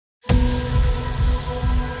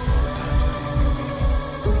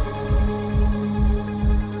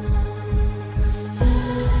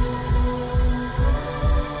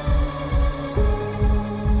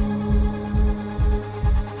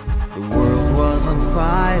world's on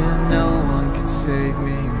fire, no one could save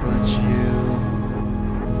me but you.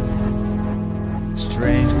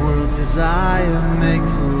 Strange world desire, make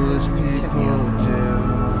foolish people do.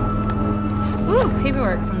 Ooh,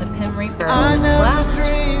 paperwork from the Pim Reaper. I never Blast.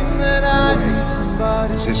 dreamed that I'd meet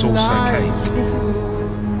somebody. Is this also cake? This is...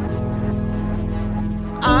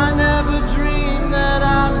 I never dreamed that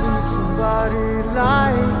I'd lose somebody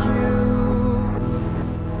like you.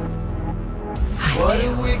 What a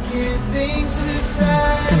wicked thing to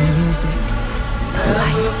say. The music, the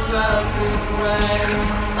lights, Felt this way.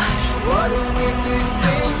 flash, What a wicked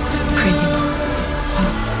thing to do. pretty, so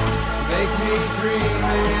Make me dream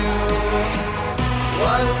of you.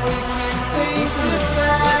 What a wicked thing to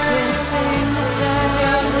say.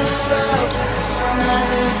 Never felt this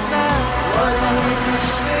way. What a wicked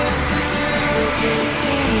thing to do.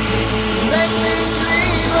 Make me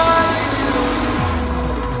dream of you.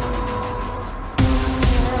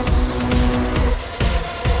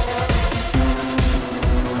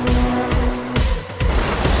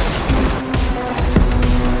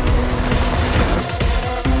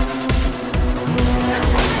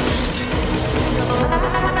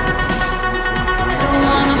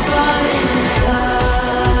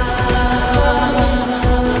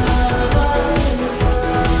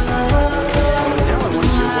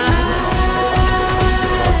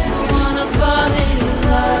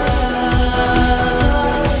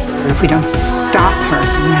 If we don't stop her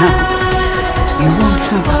now, you won't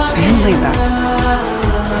have a family left.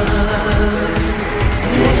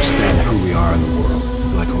 You understand who we are in the world.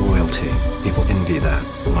 We're like royalty. People envy that.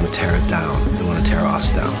 They want to tear it down. They want to tear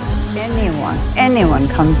us down. Anyone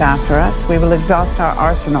comes after us, we will exhaust our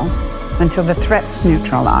arsenal until the threat's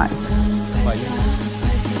neutralized.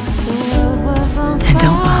 and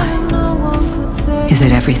don't lie. Is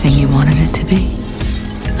it everything you wanted it to be?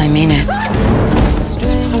 I mean it.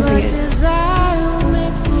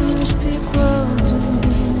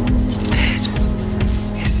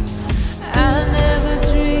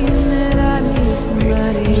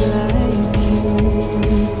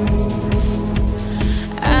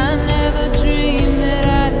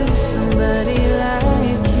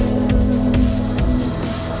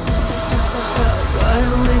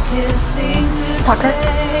 Tucker?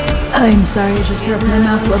 I'm sorry, I just threw up in my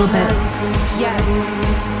mouth a little bit.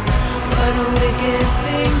 Yes.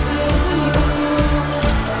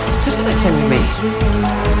 Look at the Timmy me.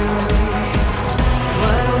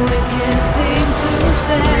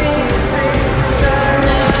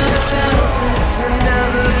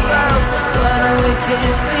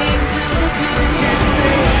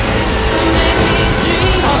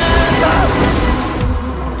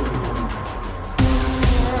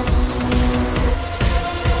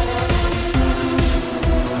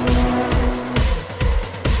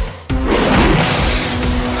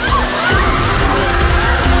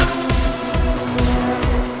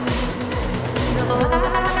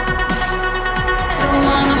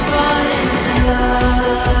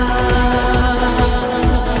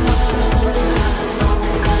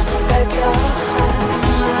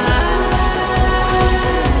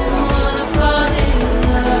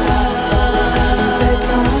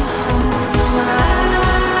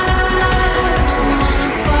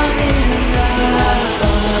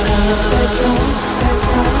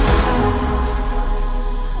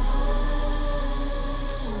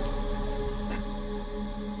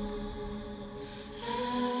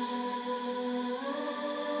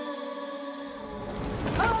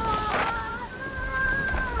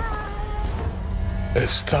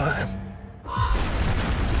 It's time.